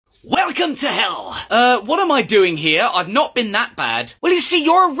Welcome to hell! What am I doing here? I've not been that bad. Well, you see,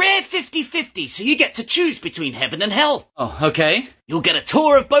 you're a rare 50-50, so you get to choose between heaven and hell. Oh, okay. You'll get a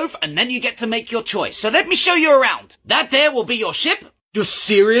tour of both, and then you get to make your choice. So let me show you around. That there will be your ship. You're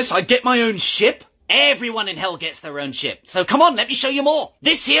serious? I get my own ship? Everyone in hell gets their own ship. So come on, let me show you more.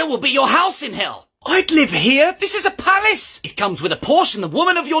 This here will be your house in hell. I'd live here. This is a palace. It comes with a Porsche and the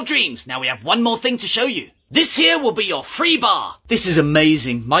woman of your dreams. Now we have one more thing to show you. This here will be your free bar. This is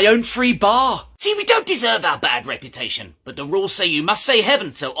amazing. My own free bar. See, we don't deserve our bad reputation, but the rules say you must say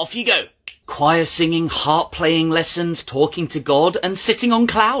heaven, so off you go. Choir singing, harp playing lessons, talking to God, and sitting on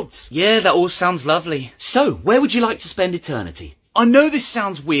clouds. Yeah, that all sounds lovely. So, where would you like to spend eternity? I know this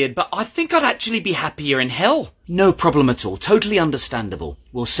sounds weird, but I think I'd actually be happier in hell. No problem at all. Totally understandable.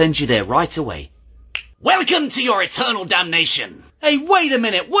 We'll send you there right away. Welcome to your eternal damnation. Hey, wait a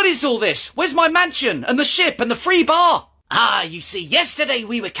minute. What is all this? Where's my mansion and the ship and the free bar? Ah, you see, yesterday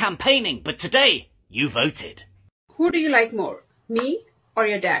we were campaigning, but today you voted. Who do you like more, me or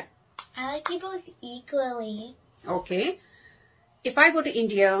your dad? I like you both equally. Okay. If I go to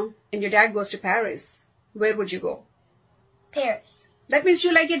India and your dad goes to Paris, where would you go? Paris. That means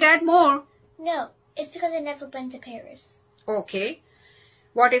you like your dad more. No, it's because I've never been to Paris. Okay.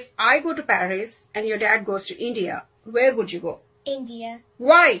 What if I go to Paris and your dad goes to India? Where would you go? India.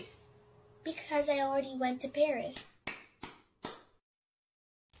 Why? Because I already went to Paris.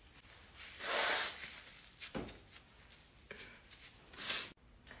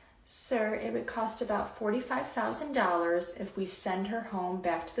 Sir, it would cost about $45,000 if we send her home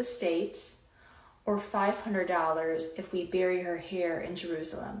back to the States, or $500 if we bury her here in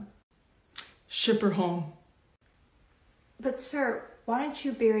Jerusalem. Ship her home. But sir, why don't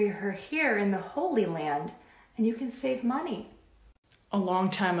you bury her here in the Holy Land, and you can save money? A long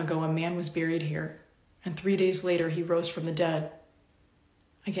time ago, a man was buried here, and 3 days later, he rose from the dead.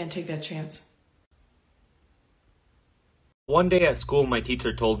 I can't take that chance. One day at school, my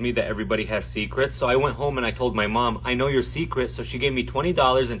teacher told me that everybody has secrets, so I went home and I told my mom, I know your secret, so she gave me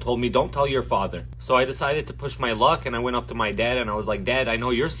 $20 and told me, don't tell your father. So I decided to push my luck, and I went up to my dad and I was like, Dad, I know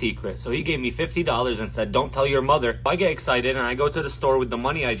your secret. So he gave me $50 and said, don't tell your mother. I get excited and I go to the store with the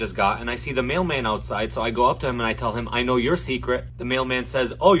money I just got, and I see the mailman outside, so I go up to him and I tell him, I know your secret. The mailman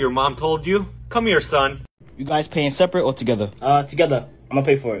says, oh, your mom told you? Come here, son. You guys paying separate or together? Together. I'm gonna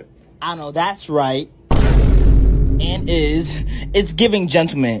pay for it. I know that's right. And it's giving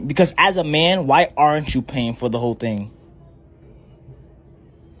gentleman, because as a man, why aren't you paying for the whole thing?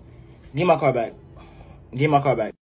 Give my car back. Give my car back.